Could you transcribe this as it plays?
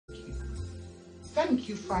Thank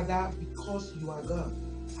you, Father, because you are God,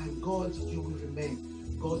 and God, you will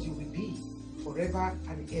remain. God, you will be forever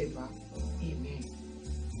and ever. Amen.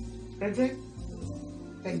 Brethren,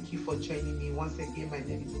 thank you for joining me once again. My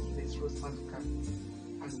name is Ines Rose Maduka,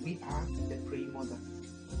 and we are the Praying Mothers.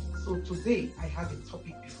 So today I have a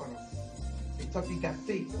topic before us, a topic that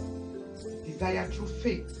says desire through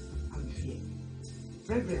faith and fear.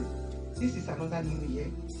 Brethren, this is another new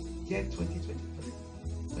year, year 2023.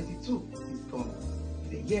 22 is gone.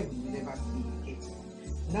 It's a year we will never see again.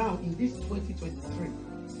 Now, in this 2023,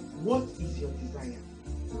 what is your desire?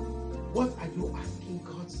 What are you asking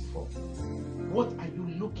God for? What are you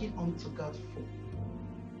looking unto God for?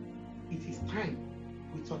 It is time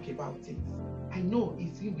we talk about it. I know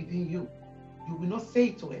it's within you. You will not say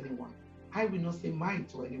it to anyone. I will not say mine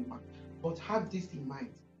to anyone. But have this in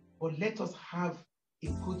mind. But let us have a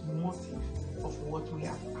good motive of what we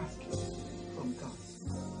are asking from God.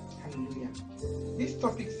 Hallelujah. This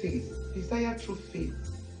topic says desire through faith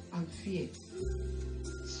and fear.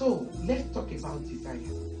 So let's talk about desire.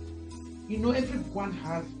 You know, everyone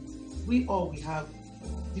we have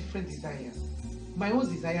different desires. My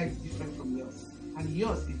own desire is different from yours, and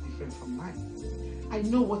yours is different from mine. I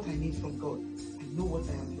know what I need from God. I know what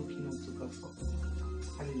I am looking unto God for.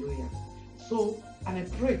 Hallelujah. So, and I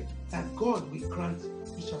pray that God will grant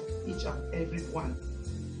each and every one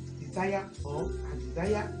desire or a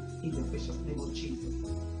desire in the precious name of Jesus.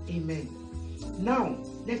 Amen. Now,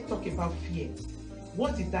 let's talk about fear.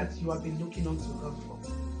 What is that you have been looking unto God for?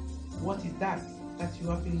 What is that you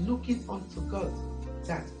have been looking unto God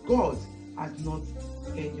that God has not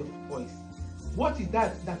heard your voice? What is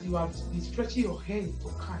that you have been stretching your hand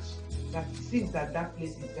to catch that seems that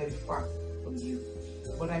place is very far from you?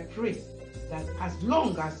 But I pray that as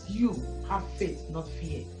long as you have faith, not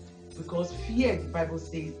fear, because fear, the Bible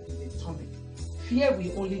says, is a torment. Fear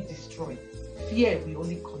will only destroy. Fear will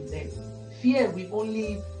only condemn. Fear will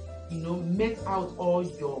only, met out all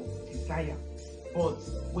your desire. But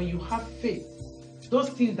when you have faith, those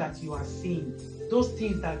things that you are seeing, those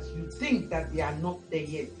things that you think that they are not there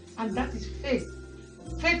yet, and that is faith.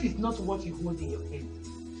 Faith is not what you hold in your hand.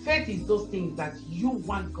 Faith is those things that you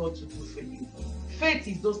want God to do for you. Faith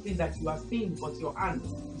is those things that you are seeing, but your hand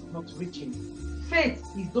is not reaching. Faith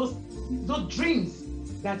is those dreams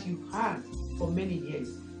that you had for many years.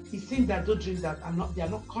 It seems that those dreams that they are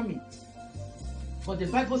not coming. But the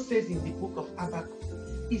Bible says in the book of Habakkuk,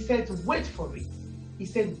 he said, wait for it. He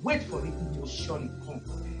said, wait for it, it will surely come.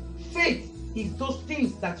 Faith is those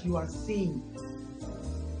things that you are seeing.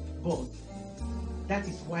 But that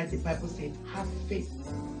is why the Bible said, have faith.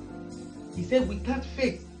 He said, without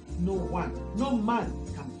faith, no man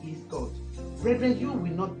can please God. Brethren, you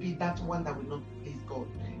will not be that one that will not please God.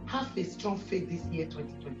 Have a strong faith this year,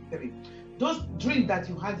 2023. Those dreams that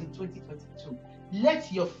you had in 2022,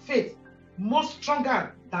 let your faith more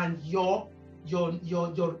stronger than your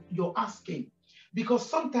asking. Because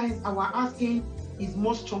sometimes our asking is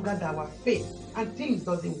more stronger than our faith, and things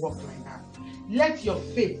doesn't work like that. Let your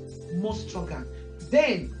faith more stronger.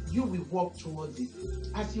 Then you will walk towards it.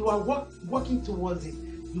 As you are walking towards it,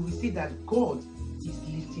 you will see that God is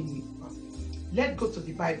lifting you up. Let's go to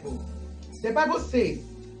the Bible. The Bible says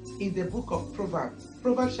in the book of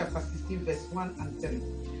Proverbs chapter 16, verse 1 and 3,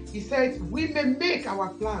 it says, we may make our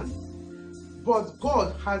plans, but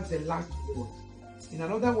God has the last word. In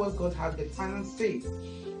another word, God has the final say.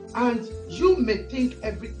 And you may think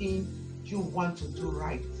everything you want to do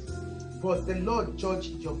right, but the Lord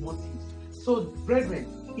judges your motives. So, brethren,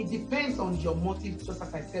 it depends on your motive, just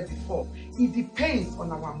as I said before. It depends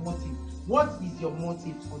on our motive. What is your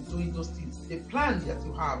motive on doing those things? The plan that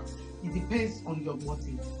you have, it depends on your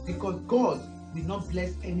motive. Because God will not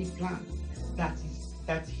bless any plan that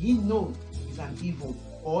He knows is an evil,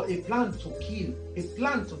 or a plan to kill, a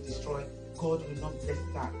plan to destroy. God will not bless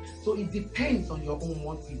that. So it depends on your own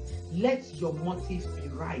motive. Let your motive be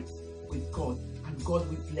right with God, and God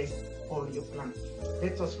will bless all your plans.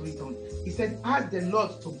 Let us read on. He said, ask the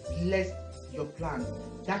Lord to bless your plan.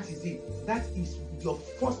 That is it. That is your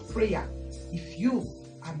first prayer. If you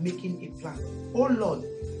are making a plan, oh Lord,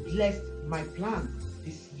 bless my plan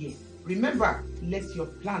this year. Remember, let your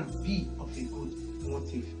plan be of a good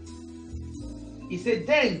motive. He said,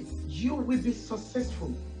 then you will be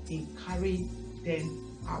successful in carrying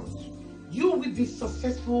them out. You will be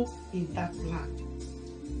successful in that plan.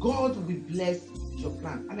 God will bless your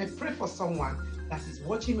plan. And I pray for someone that is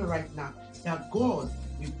watching me right now, that God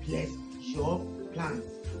will bless your plans.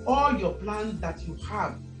 All your plans that you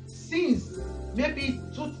have since maybe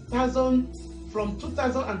from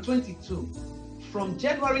 2022, from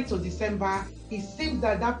January to December, It seems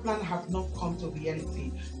that that plan has not come to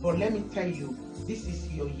reality. But let me tell you, this is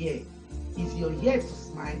your year. It's your year to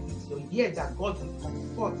smile. It's your year that God will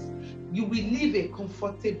comfort. You will live a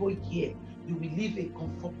comfortable year. You will live a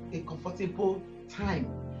comfortable time.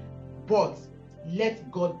 But let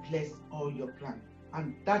God bless all your plans.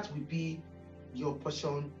 And that will be your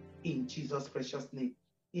portion in Jesus' precious name.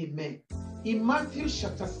 Amen. In Matthew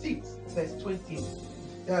chapter 6, verse 20,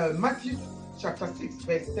 Matthew chapter 6,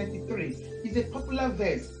 verse 33 is a popular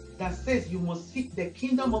verse that says you must seek the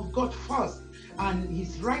kingdom of God first and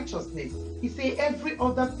his righteousness. He said every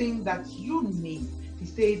other thing that you need, he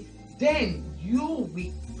said, then you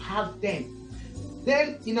will have them.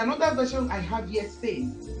 Then in another version I have here says,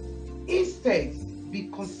 instead, be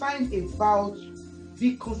concerned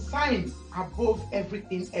above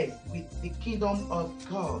everything else with the kingdom of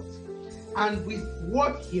God and with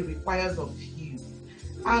what he requires of you.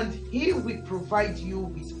 And he will provide you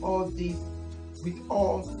with all this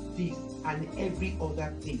and every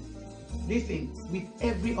other thing. Listen, with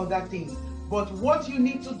every other thing. But what you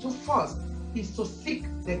need to do first is to seek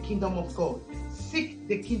the kingdom of God. Seek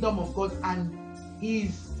the kingdom of God and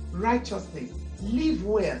his righteousness. Live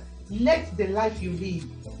well. Let the life you live,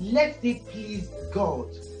 let it please God.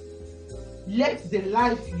 Let the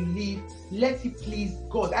life you live, let it please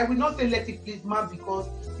God. I will not say let it please man, because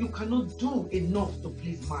you cannot do enough to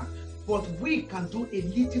please man. But we can do a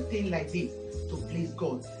little thing like this to please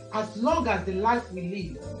God. As long as the life we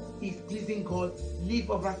live is pleasing God, live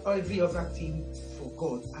over every other thing for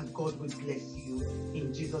God, and God will bless you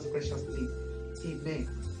in Jesus' precious name. Amen.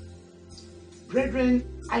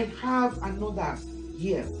 Brethren, I have another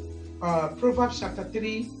here. Proverbs chapter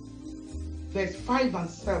 3, verse 5 and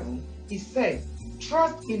 7. He said,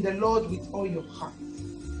 trust in the Lord with all your heart.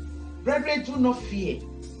 Brethren, do not fear.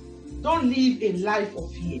 Don't live a life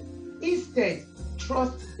of fear. Instead,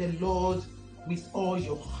 trust the Lord with all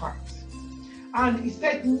your heart. And he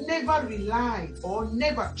said, never rely or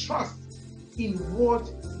never trust in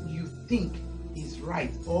what you think is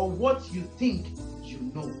right or what you think you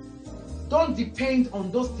know. Don't depend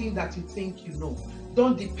on those things that you think you know.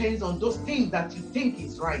 Don't depend on those things that you think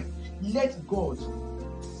is right. Let God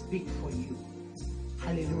speak for you.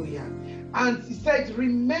 Hallelujah. And he said,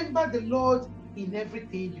 remember the Lord in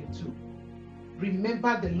everything you do.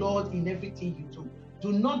 Remember the Lord in everything you do.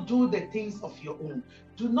 Do not do the things of your own.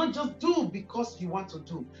 Do not just do because you want to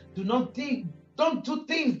do. Don't do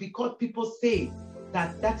things because people say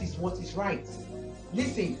that is what is right.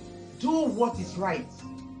 Listen, do what is right,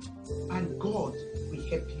 and God will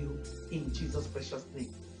help you in Jesus' precious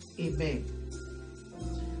name. Amen.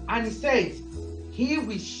 And he said, he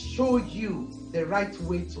will show you the right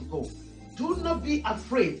way to go. Do not be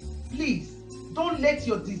afraid. Please, don't let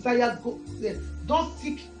your desire go. Don't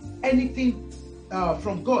seek anything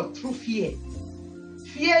from God through fear.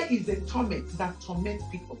 Fear is a torment that torments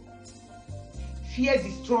people. Fear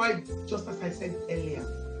destroys, just as I said earlier.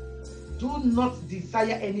 Do not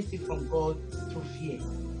desire anything from God through fear.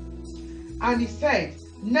 And he said,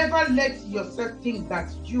 never let yourself think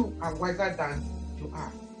that you are wiser than you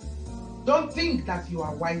are. Don't think that you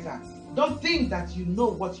are wiser. Don't think that you know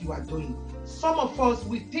what you are doing. Some of us,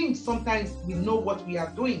 we think sometimes we know what we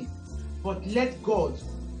are doing, but let God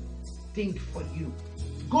think for you.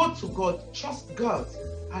 Go to God, trust God,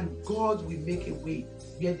 and God will make a way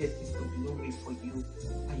where there seems to be no way for you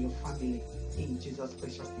and your family in Jesus'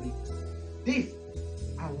 precious name. These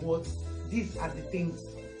are the things,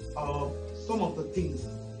 some of the things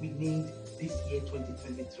we need this year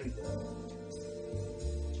 2023.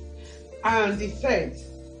 And he said,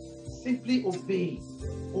 simply obey.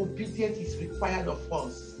 Obedience is required of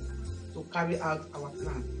us to carry out our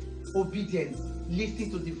plan. Obedience,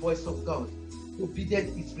 listen to the voice of God.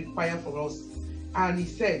 Obedience is required for us. And he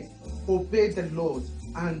said, obey the Lord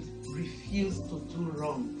and refuse to do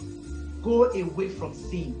wrong. Go away from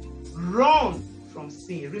sin. Run from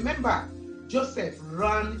sin. Remember, Joseph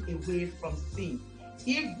ran away from sin.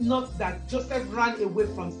 If not that Joseph ran away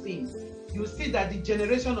from sin, you see that the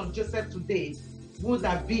generation of Joseph today would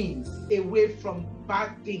have been away from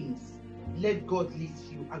bad things. Let God lead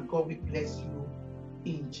you, and God will bless you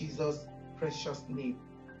in Jesus' precious name.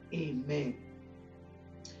 Amen.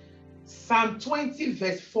 Psalm 20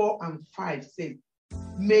 verse 4 and 5 says,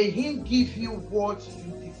 may he give you what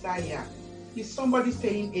you desire. Is somebody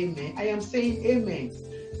saying amen? I am saying amen.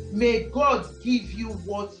 May God give you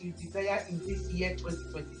what you desire in this year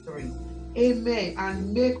 2023. Amen.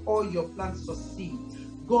 And make all your plans succeed.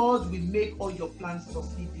 God will make all your plans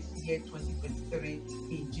succeed this year 2023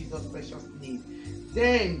 in Jesus' precious name.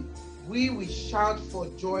 Then we will shout for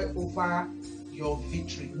joy over your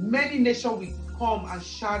victory. Many nations will come and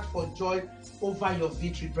shout for joy over your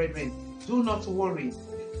victory, brethren. Do not worry.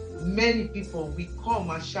 Many people will come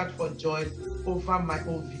and shout for joy over my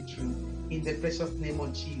own victory in the precious name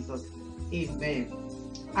of Jesus. Amen.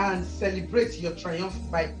 And celebrate your triumph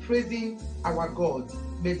by praising our God.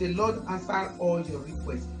 May the Lord answer all your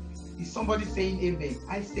requests. Is somebody saying amen?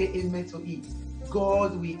 I say amen to it.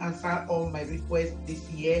 God will answer all my requests this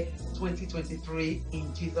year, 2023,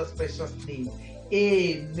 in Jesus' precious name.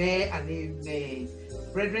 Amen and amen.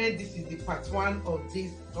 Brethren, this is the part 1 of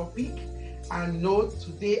this topic. And note,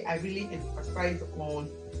 today I really emphasize on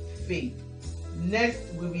faith. Next,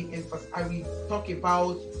 I will talk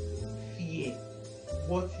about fear.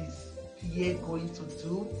 What is fear going to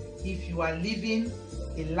do? If you are living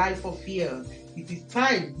a life of fear, it is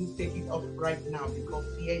time you take it off right now, because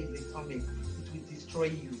fear is a torment. It will destroy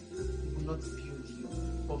you. It will not build you.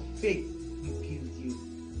 But faith will build you.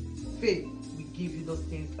 Faith will give you those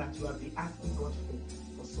things that you have been asking God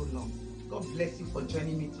for so long. God bless you for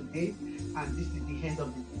joining me today. And this is the end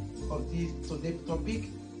of this today's topic.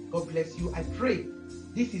 God bless you. I pray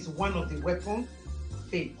this is one of the weapons,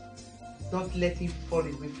 faith. Don't let it fall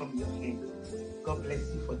away from your hand. God bless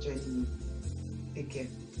you for joining me. Take care.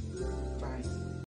 Bye.